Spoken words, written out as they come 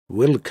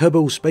Will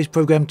Kerbal Space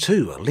Program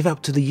 2 live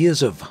up to the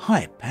years of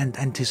hype and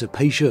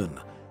anticipation?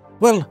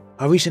 Well,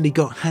 I recently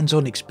got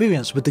hands-on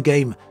experience with the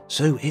game,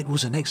 so it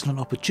was an excellent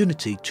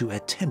opportunity to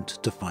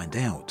attempt to find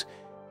out.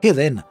 Here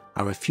then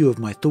are a few of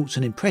my thoughts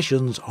and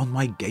impressions on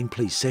my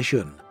gameplay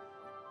session.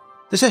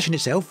 The session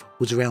itself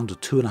was around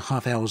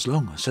 2.5 hours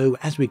long, so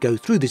as we go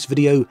through this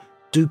video,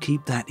 do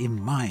keep that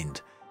in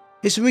mind.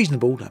 It's a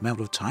reasonable amount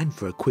of time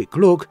for a quick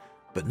look,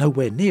 but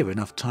nowhere near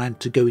enough time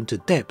to go into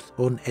depth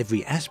on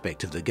every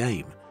aspect of the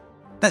game.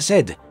 That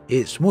said,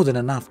 it's more than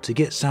enough to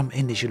get some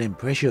initial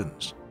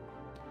impressions.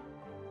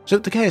 So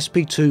the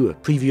KSP2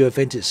 preview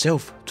event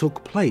itself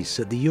took place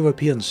at the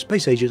European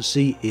Space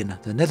Agency in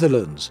the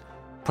Netherlands.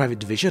 Private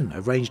division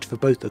arranged for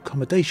both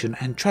accommodation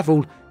and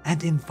travel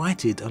and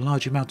invited a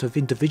large amount of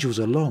individuals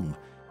along.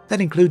 That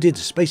included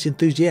space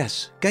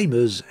enthusiasts,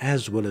 gamers,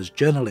 as well as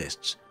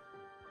journalists.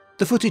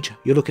 The footage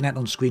you're looking at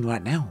on screen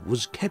right now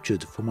was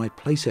captured for my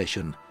play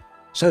session.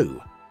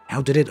 So,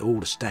 how did it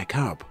all stack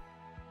up?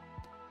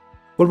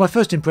 Well, my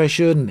first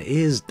impression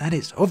is that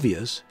it's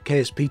obvious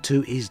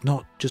KSP2 is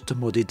not just a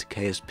modded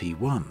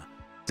KSP1.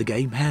 The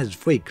game has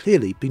very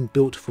clearly been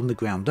built from the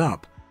ground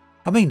up.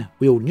 I mean,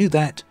 we all knew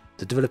that,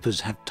 the developers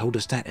have told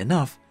us that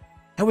enough.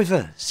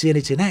 However, seeing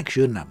it in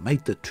action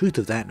made the truth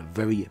of that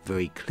very,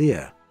 very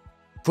clear.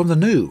 From the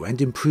new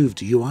and improved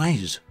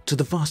UIs to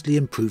the vastly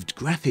improved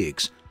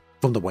graphics,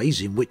 from the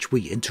ways in which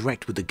we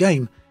interact with the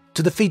game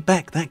to the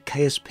feedback that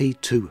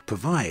KSP2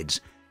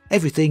 provides,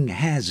 everything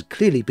has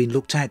clearly been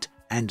looked at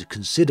and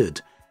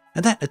considered,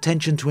 and that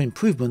attention to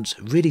improvements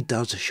really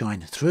does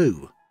shine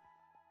through.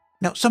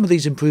 Now, some of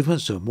these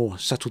improvements are more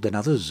subtle than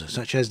others,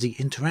 such as the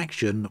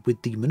interaction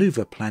with the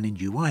maneuver planning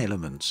UI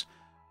elements,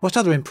 whilst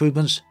other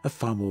improvements are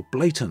far more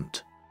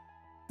blatant.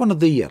 One of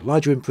the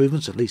larger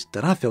improvements, at least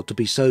that I felt to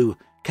be so,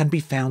 can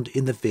be found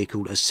in the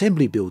vehicle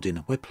assembly building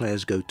where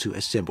players go to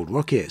assemble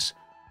rockets.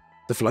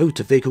 The flow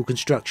to vehicle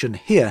construction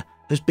here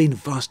has been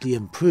vastly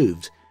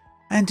improved,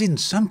 and in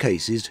some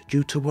cases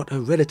due to what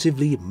are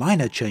relatively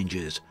minor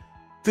changes.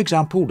 For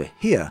example,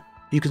 here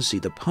you can see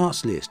the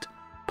parts list.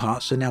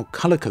 Parts are now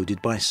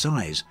color-coded by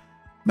size,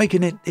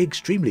 making it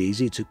extremely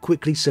easy to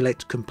quickly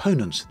select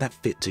components that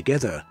fit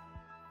together.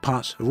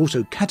 Parts are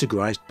also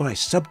categorized by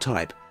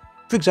subtype.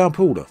 For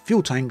example,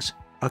 fuel tanks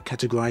are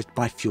categorized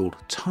by fuel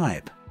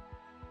type.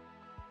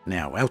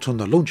 Now, out on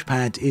the launch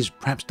pad is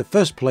perhaps the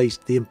first place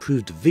the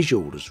improved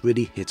visuals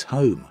really hit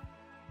home.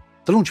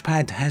 The launch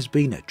pad has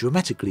been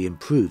dramatically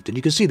improved, and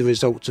you can see the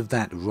results of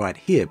that right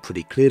here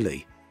pretty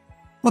clearly.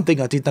 One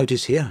thing I did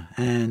notice here,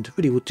 and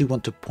really do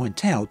want to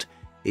point out,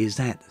 is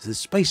that the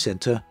Space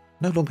Center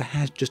no longer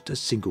has just a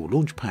single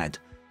launch pad.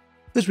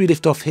 As we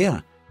lift off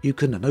here, you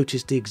can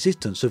notice the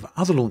existence of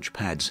other launch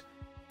pads.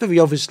 Very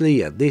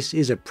obviously, this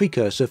is a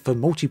precursor for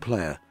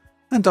multiplayer,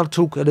 and I'll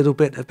talk a little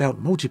bit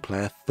about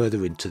multiplayer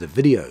further into the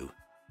video.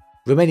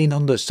 Remaining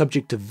on the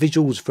subject of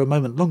visuals for a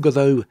moment longer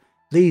though,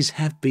 these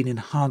have been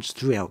enhanced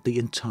throughout the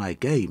entire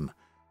game.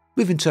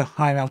 Moving to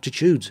higher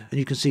altitudes, and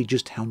you can see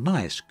just how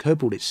nice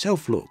Kerbal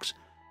itself looks.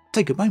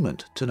 Take a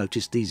moment to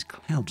notice these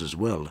clouds as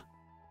well.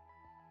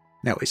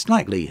 Now, it's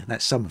likely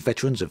that some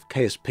veterans of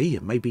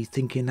KSP may be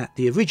thinking that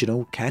the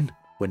original can,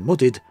 when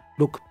modded,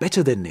 look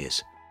better than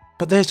this.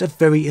 But there's a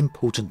very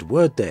important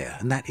word there,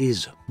 and that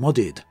is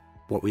modded.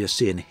 What we are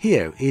seeing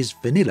here is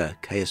vanilla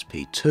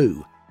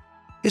KSP2.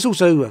 It's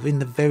also in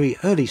the very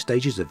early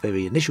stages, the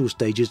very initial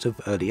stages of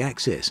early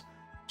access,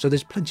 so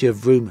there's plenty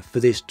of room for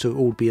this to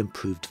all be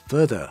improved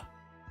further.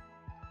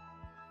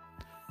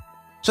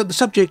 So the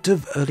subject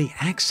of early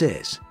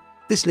access.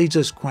 This leads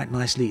us quite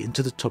nicely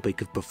into the topic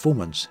of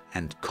performance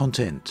and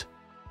content.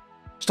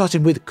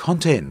 Starting with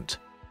content,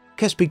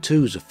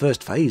 KSP2's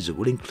first phase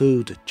will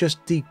include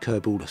just the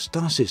Kerbal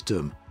star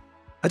system.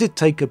 I did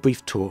take a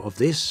brief tour of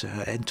this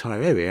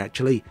entire area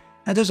actually,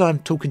 and as I'm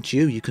talking to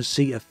you, you can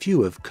see a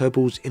few of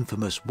Kerbal's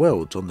infamous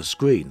worlds on the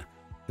screen.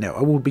 Now,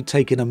 I will be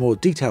taking a more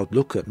detailed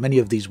look at many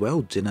of these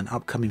worlds in an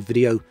upcoming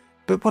video,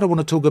 but what I want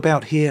to talk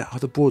about here are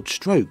the broad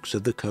strokes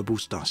of the Kerbal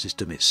star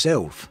system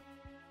itself.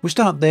 We'll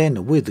start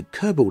then with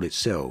Kerbal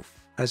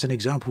itself, as an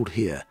example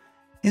here.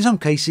 In some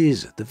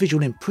cases, the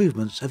visual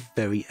improvements are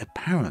very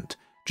apparent.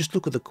 Just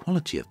look at the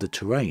quality of the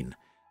terrain.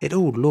 It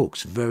all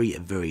looks very,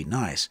 very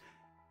nice.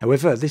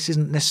 However, this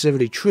isn't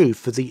necessarily true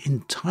for the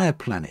entire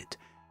planet.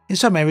 In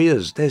some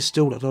areas, there's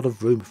still a lot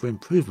of room for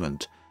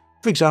improvement.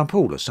 For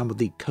example, some of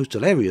the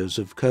coastal areas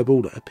of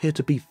Kerbal appear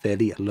to be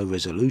fairly low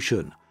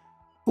resolution.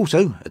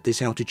 Also, at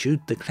this altitude,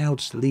 the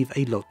clouds leave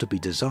a lot to be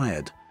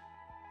desired.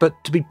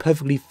 But to be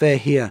perfectly fair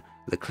here,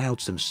 the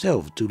clouds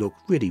themselves do look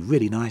really,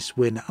 really nice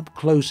when up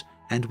close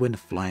and when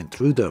flying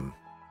through them.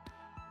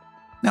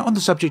 Now, on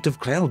the subject of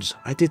clouds,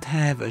 I did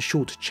have a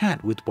short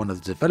chat with one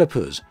of the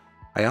developers.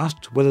 I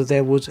asked whether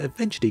there was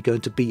eventually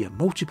going to be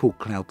multiple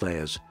cloud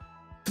layers.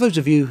 For those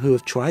of you who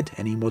have tried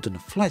any modern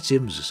flight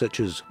sims such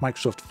as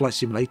Microsoft Flight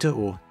Simulator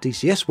or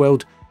DCS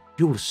World,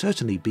 you will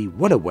certainly be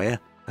well aware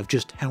of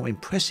just how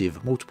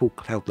impressive multiple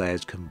cloud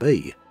layers can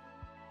be.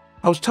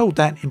 I was told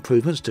that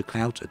improvements to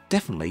clouds are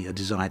definitely a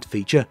desired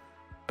feature,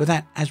 but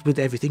that, as with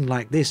everything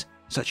like this,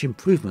 such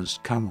improvements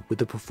come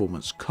with a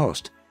performance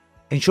cost.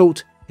 In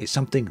short, it's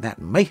something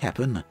that may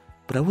happen,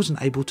 but I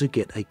wasn't able to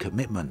get a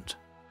commitment.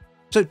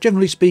 So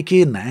generally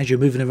speaking, as you're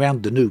moving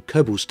around the new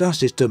Kerbal star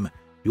system,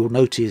 you'll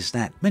notice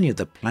that many of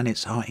the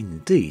planets are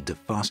indeed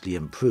vastly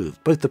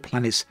improved, both the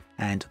planets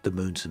and the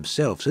moons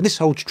themselves. And this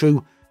holds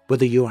true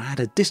whether you're at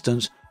a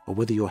distance or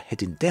whether you're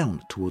heading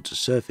down towards the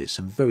surface.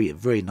 Some very,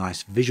 very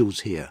nice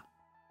visuals here.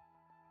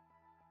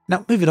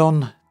 Now moving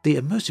on, the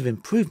immersive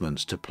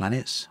improvements to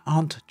planets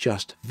aren't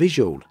just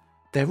visual,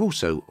 they're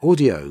also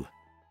audio.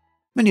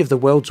 Many of the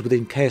worlds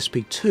within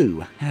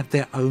KSP2 have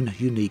their own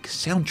unique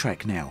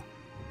soundtrack now.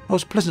 I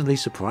was pleasantly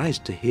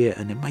surprised to hear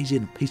an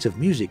amazing piece of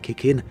music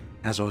kick in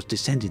as I was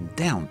descending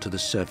down to the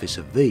surface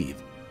of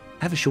Vive.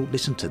 Have a short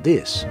listen to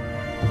this.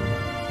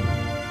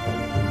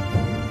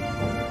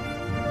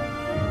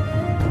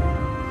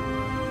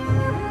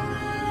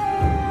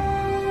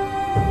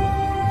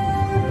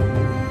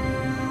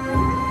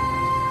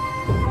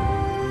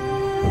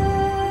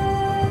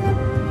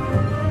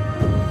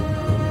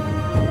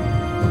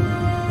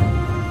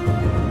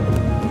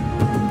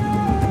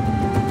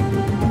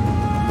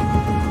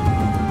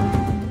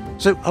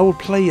 So I will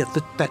play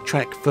that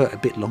track for a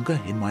bit longer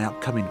in my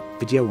upcoming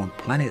video on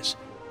planets,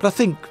 but I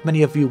think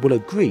many of you will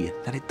agree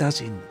that it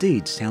does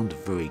indeed sound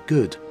very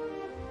good.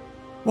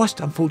 Whilst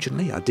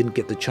unfortunately I didn't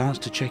get the chance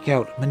to check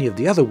out many of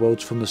the other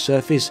worlds from the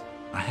surface,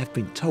 I have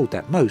been told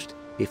that most,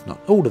 if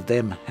not all of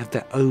them, have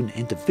their own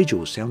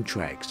individual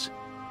soundtracks.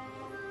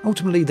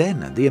 Ultimately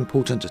then, the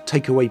important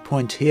takeaway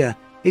point here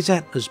is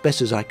that, as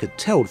best as I could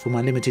tell from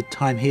my limited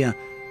time here,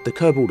 the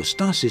Kerbal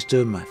star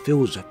system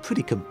feels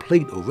pretty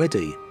complete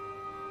already.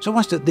 So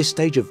whilst at this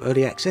stage of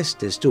early access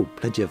there's still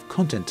plenty of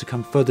content to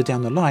come further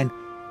down the line,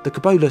 the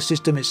Kerbal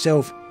system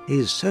itself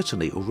is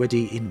certainly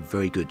already in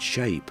very good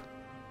shape.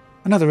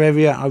 Another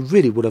area I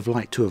really would have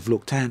liked to have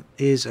looked at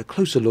is a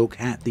closer look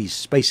at the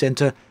Space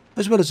Center,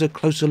 as well as a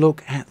closer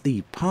look at the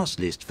parts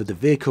list for the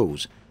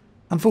vehicles.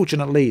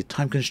 Unfortunately,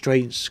 time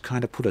constraints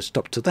kind of put a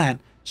stop to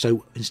that,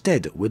 so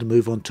instead we'll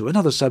move on to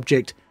another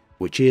subject,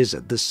 which is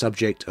the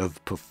subject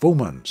of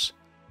performance.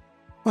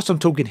 Whilst I'm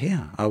talking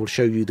here, I will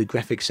show you the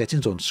graphic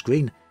settings on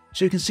screen,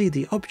 so you can see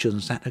the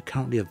options that are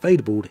currently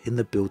available in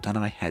the build that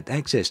I had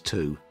access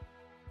to.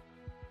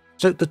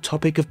 So the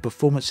topic of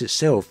performance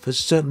itself has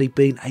certainly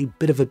been a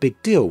bit of a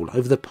big deal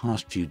over the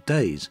past few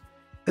days.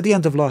 At the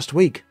end of last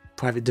week,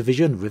 Private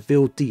Division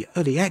revealed the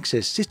early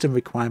access system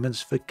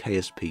requirements for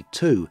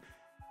KSP2,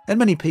 and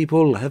many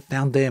people have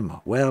found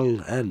them,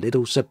 well, a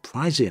little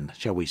surprising,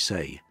 shall we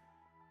say.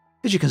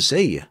 As you can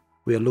see,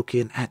 we are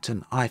looking at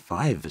an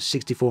i5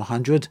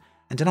 6400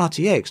 and an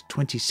RTX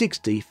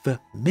 2060 for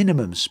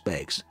minimum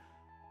specs.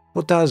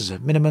 What does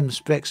minimum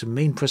specs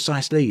mean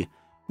precisely?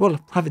 Well,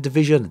 Private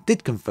Division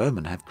did confirm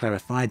and have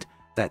clarified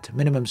that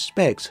minimum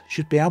specs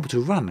should be able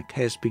to run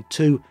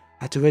KSP2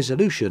 at a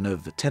resolution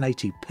of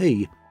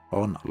 1080p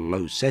on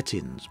low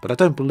settings, but I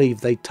don't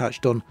believe they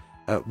touched on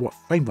what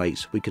frame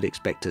rates we could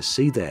expect to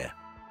see there.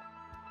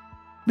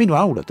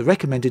 Meanwhile, the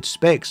recommended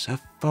specs are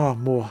far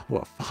more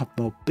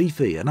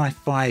beefy. An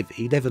i5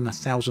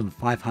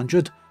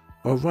 11500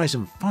 or a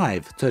Ryzen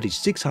 5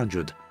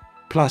 3600,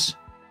 plus,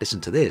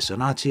 listen to this, an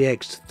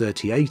RTX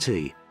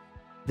 3080.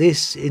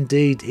 This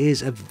indeed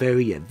is a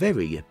very,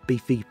 very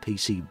beefy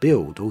PC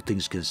build, all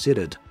things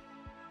considered.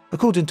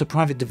 According to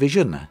Private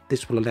Division,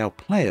 this will allow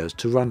players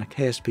to run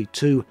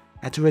KSP2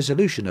 at a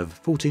resolution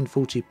of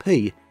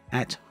 1440p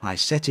at high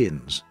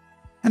settings.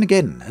 And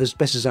again, as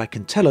best as I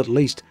can tell at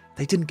least,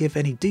 they didn't give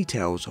any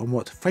details on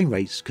what frame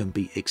rates can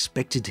be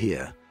expected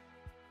here.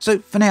 So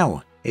for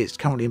now, it's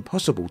currently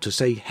impossible to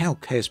say how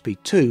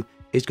KSP2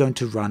 is going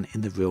to run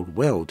in the real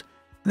world,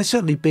 and there's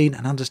certainly been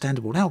an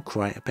understandable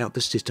outcry about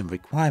the system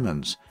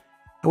requirements.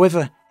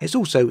 However, it's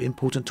also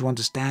important to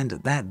understand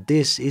that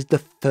this is the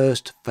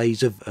first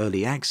phase of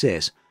early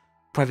access.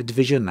 Private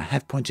Division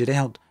have pointed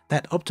out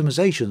that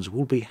optimizations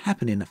will be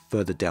happening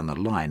further down the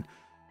line.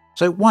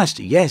 So whilst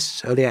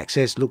yes, early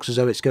access looks as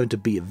though it's going to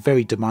be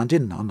very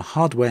demanding on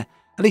hardware,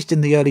 at least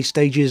in the early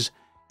stages,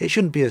 it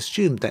shouldn't be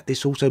assumed that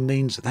this also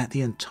means that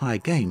the entire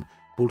game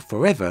will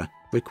forever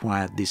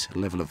require this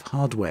level of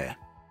hardware.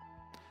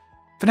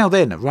 For now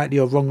then, rightly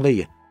or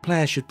wrongly,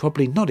 players should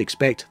probably not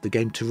expect the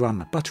game to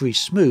run buttery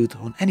smooth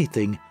on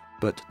anything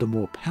but the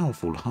more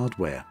powerful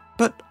hardware.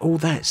 But all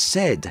that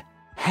said,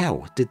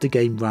 how did the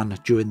game run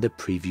during the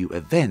preview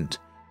event?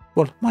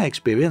 Well, my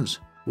experience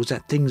was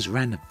that things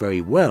ran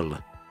very well,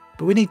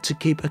 but we need to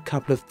keep a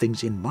couple of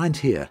things in mind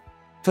here.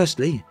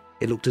 Firstly,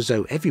 it looked as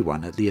though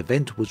everyone at the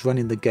event was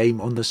running the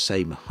game on the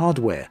same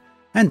hardware,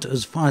 and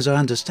as far as I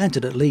understand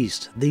it at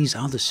least, these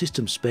are the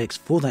system specs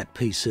for that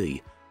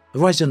PC. A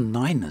Ryzen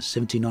 9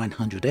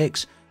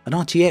 7900X, an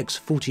RTX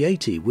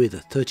 4080 with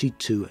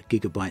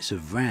 32GB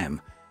of RAM.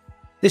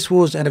 This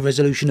was at a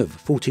resolution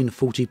of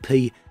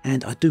 1440p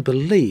and I do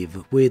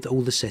believe with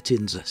all the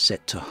settings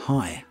set to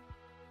high.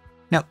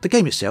 Now the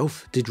game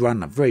itself did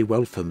run very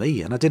well for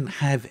me and I didn't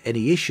have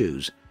any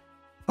issues.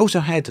 I also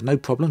had no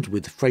problems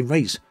with frame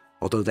rates,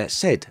 although that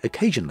said,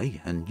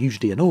 occasionally and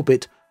usually in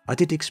orbit, I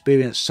did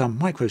experience some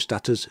micro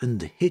stutters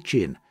and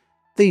hitching.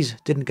 These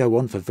didn't go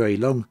on for very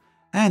long,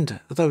 and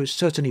though it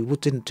certainly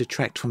didn't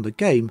detract from the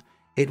game,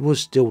 it was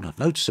still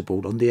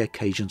noticeable on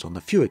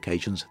the few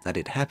occasions that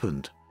it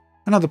happened.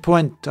 Another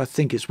point I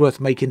think it's worth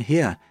making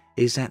here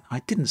is that I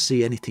didn't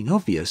see anything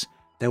obvious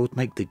that would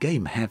make the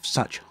game have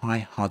such high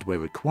hardware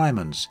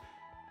requirements.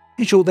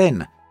 In short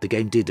then, the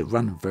game did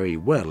run very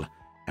well.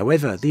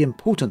 However, the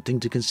important thing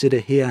to consider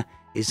here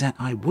is that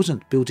I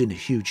wasn't building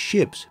huge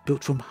ships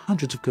built from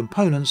hundreds of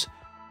components.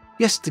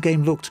 Yes, the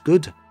game looked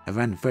good and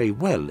ran very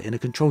well in a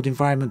controlled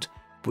environment,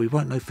 but we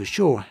won't know for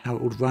sure how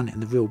it would run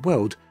in the real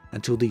world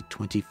until the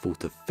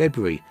 24th of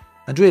February.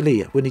 And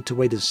really, we need to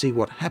wait and see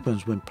what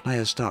happens when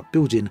players start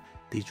building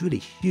these really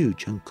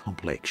huge and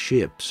complex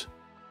ships.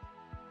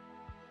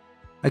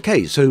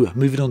 Okay, so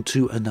moving on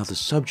to another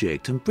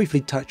subject and briefly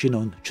touching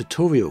on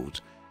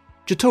tutorials.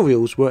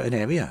 Tutorials were an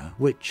area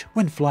which,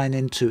 when flying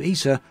into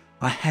ESA,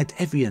 I had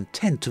every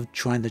intent of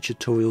trying the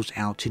tutorials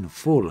out in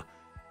full.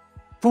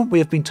 From what we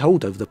have been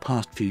told over the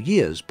past few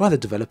years by the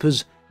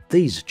developers,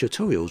 these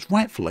tutorials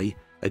rightfully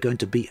are going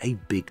to be a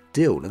big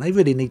deal and they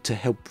really need to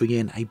help bring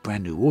in a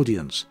brand new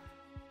audience.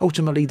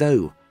 Ultimately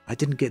though, I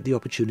didn't get the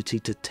opportunity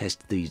to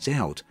test these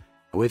out.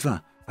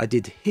 However, I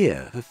did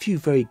hear a few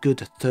very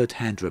good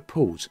third-hand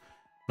reports.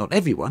 Not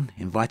everyone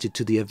invited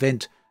to the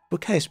event were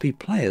KSP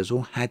players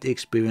or had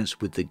experience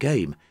with the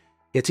game,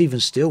 yet even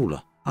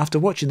still, after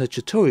watching the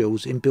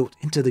tutorials inbuilt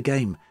into the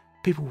game,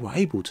 people were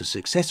able to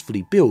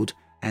successfully build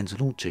and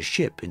launch a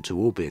ship into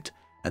orbit,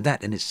 and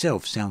that in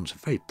itself sounds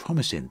very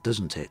promising,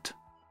 doesn't it?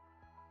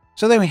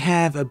 So there we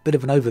have a bit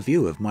of an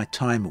overview of my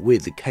time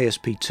with the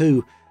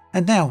KSP2,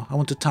 and now I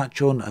want to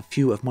touch on a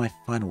few of my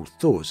final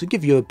thoughts and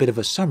give you a bit of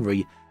a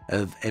summary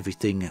of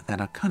everything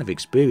that I kind of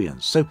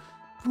experienced. So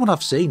from what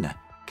I've seen,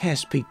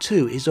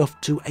 KSP2 is off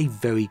to a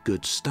very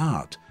good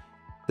start.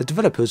 The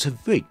developers have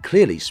very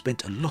clearly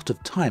spent a lot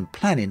of time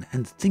planning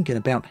and thinking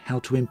about how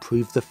to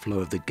improve the flow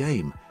of the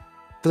game.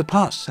 For the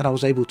parts that I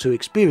was able to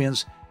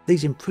experience,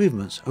 these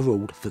improvements are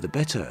all for the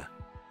better.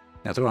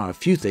 Now there are a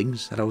few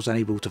things that I was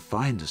unable to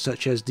find,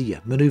 such as the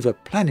maneuver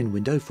planning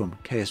window from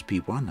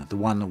KSP1, the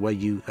one where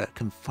you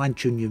can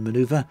fine-tune your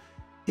maneuver.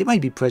 It may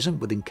be present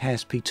within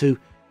KSP2,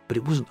 but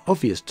it wasn't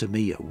obvious to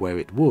me where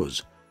it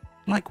was.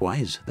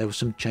 Likewise, there were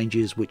some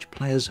changes which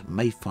players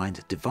may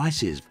find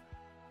divisive.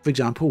 For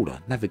example, the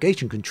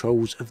navigation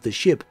controls of the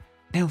ship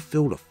now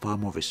feel far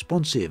more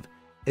responsive.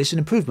 It's an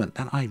improvement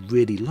that I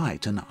really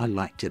liked and I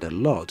liked it a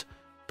lot,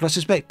 but I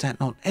suspect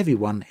that not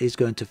everyone is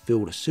going to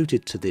feel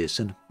suited to this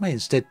and may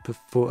instead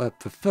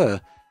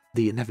prefer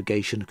the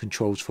navigation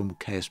controls from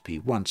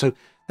KSP1. So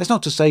that's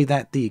not to say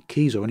that the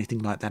keys or anything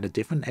like that are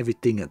different,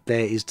 everything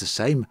there is the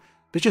same,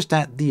 but just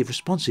that the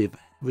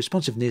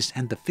responsiveness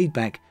and the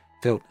feedback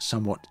felt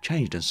somewhat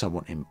changed and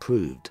somewhat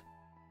improved.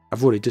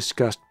 I've already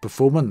discussed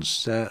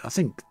performance. I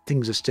think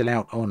things are still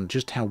out on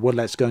just how well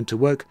that's going to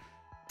work.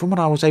 From what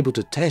I was able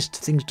to test,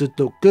 things did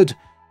look good,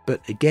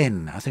 but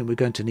again, I think we're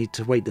going to need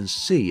to wait and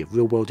see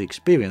real-world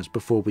experience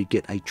before we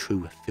get a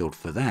true feel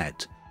for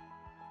that.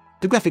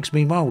 The graphics,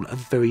 meanwhile, are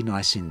very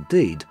nice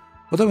indeed.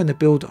 Although in the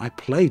build I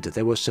played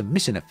there were some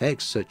missing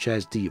effects such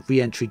as the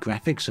re-entry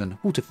graphics and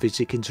water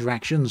physics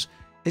interactions,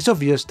 it's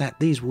obvious that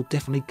these will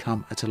definitely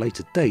come at a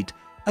later date.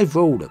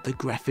 Overall, the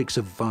graphics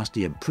have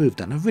vastly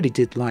improved and I really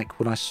did like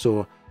what I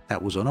saw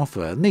that was on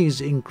offer, and these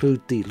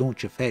include the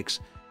launch effects,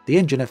 the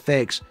engine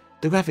effects,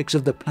 the graphics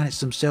of the planets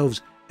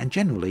themselves, and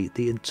generally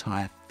the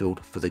entire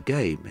field for the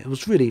game. It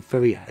was really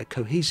very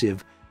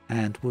cohesive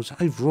and was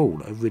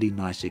overall a really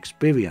nice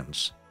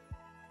experience.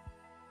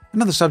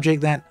 Another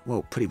subject that,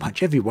 well, pretty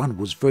much everyone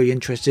was very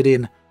interested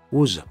in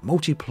was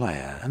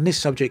multiplayer, and this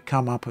subject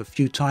came up a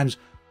few times,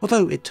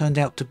 although it turned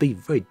out to be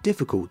very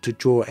difficult to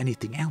draw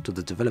anything out of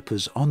the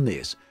developers on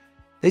this.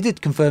 They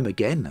did confirm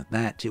again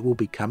that it will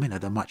be coming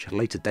at a much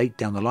later date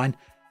down the line.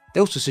 They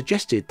also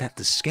suggested that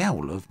the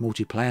scale of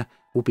multiplayer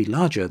will be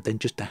larger than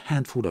just a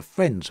handful of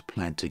friends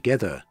planned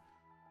together.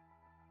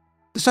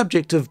 The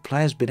subject of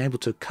players being able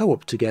to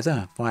co-op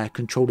together via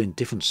controlling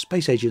different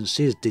space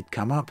agencies did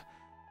come up,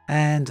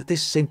 and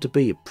this seemed to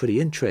be pretty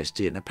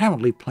interesting.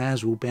 Apparently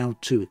players will be able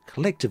to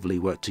collectively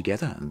work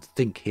together, and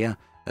think here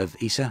of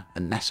ESA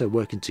and NASA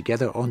working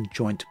together on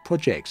joint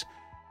projects.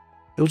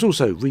 It was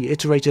also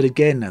reiterated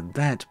again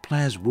that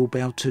players will be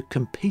able to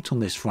compete on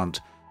this front,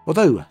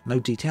 although no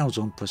details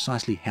on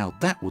precisely how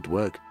that would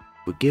work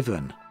were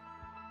given.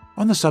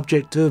 On the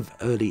subject of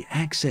early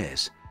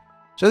access,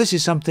 so this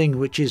is something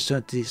which is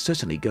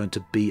certainly going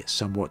to be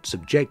somewhat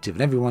subjective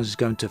and everyone is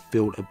going to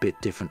feel a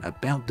bit different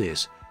about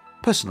this.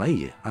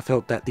 Personally, I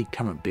felt that the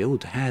current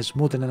build has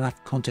more than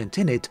enough content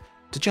in it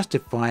to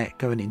justify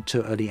going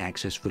into early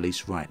access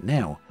release right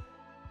now.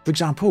 For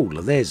example,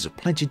 there's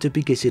plenty to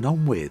be getting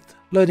on with,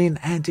 learning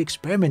and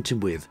experimenting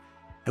with.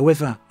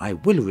 However, I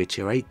will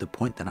reiterate the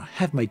point that I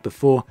have made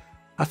before.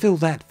 I feel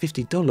that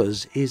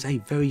 $50 is a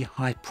very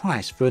high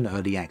price for an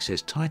early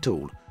access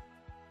title.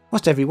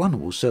 Whilst everyone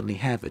will certainly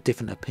have a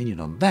different opinion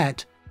on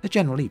that,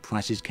 generally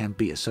prices can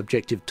be a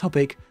subjective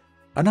topic,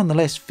 I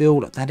nonetheless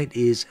feel that it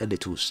is a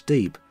little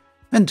steep.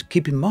 And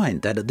keep in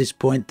mind that at this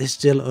point there's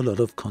still a lot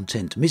of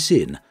content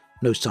missing.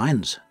 No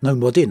science, no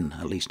modding,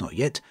 at least not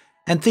yet,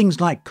 and things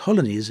like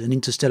colonies and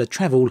interstellar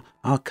travel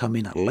are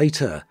coming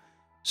later.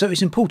 So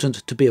it's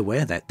important to be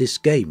aware that this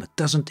game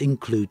doesn't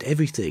include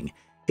everything.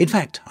 In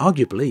fact,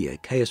 arguably,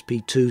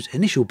 KSP2's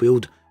initial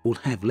build will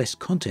have less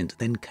content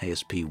than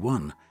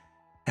KSP1.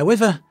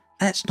 However,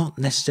 that's not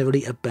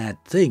necessarily a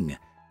bad thing.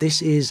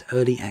 This is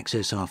early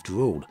access after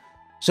all.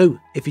 So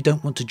if you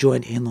don't want to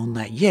join in on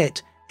that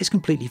yet, it's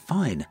completely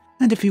fine.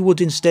 And if you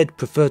would instead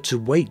prefer to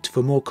wait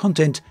for more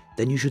content,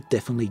 then you should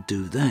definitely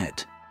do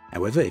that.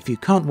 However, if you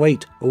can't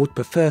wait or would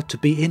prefer to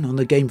be in on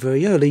the game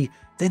very early,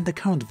 then the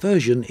current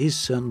version is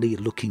certainly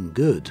looking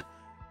good.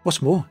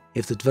 What's more,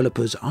 if the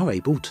developers are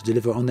able to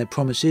deliver on their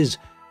promises,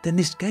 then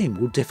this game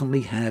will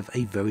definitely have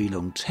a very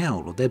long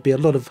tail. There'll be a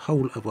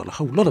whole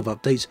lot of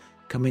updates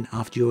coming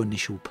after your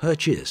initial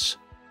purchase.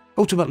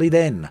 Ultimately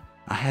then,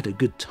 I had a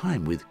good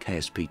time with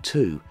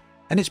KSP2,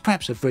 and it's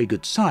perhaps a very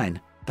good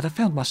sign that I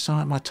found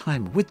my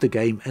time with the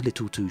game a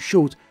little too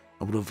short.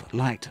 I would have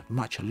liked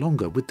much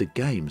longer with the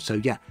game, so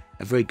yeah,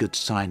 a very good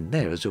sign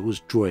there as it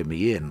was drawing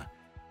me in.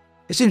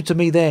 It seems to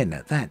me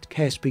then that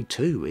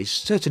KSP2 is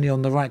certainly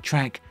on the right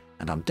track,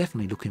 and I'm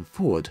definitely looking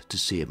forward to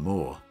seeing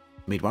more.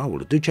 Meanwhile,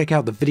 do check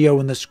out the video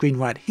on the screen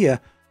right here,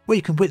 where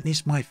you can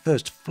witness my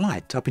first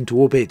flight up into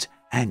orbit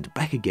and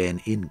back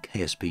again in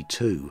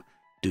KSP2.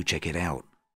 Do check it out.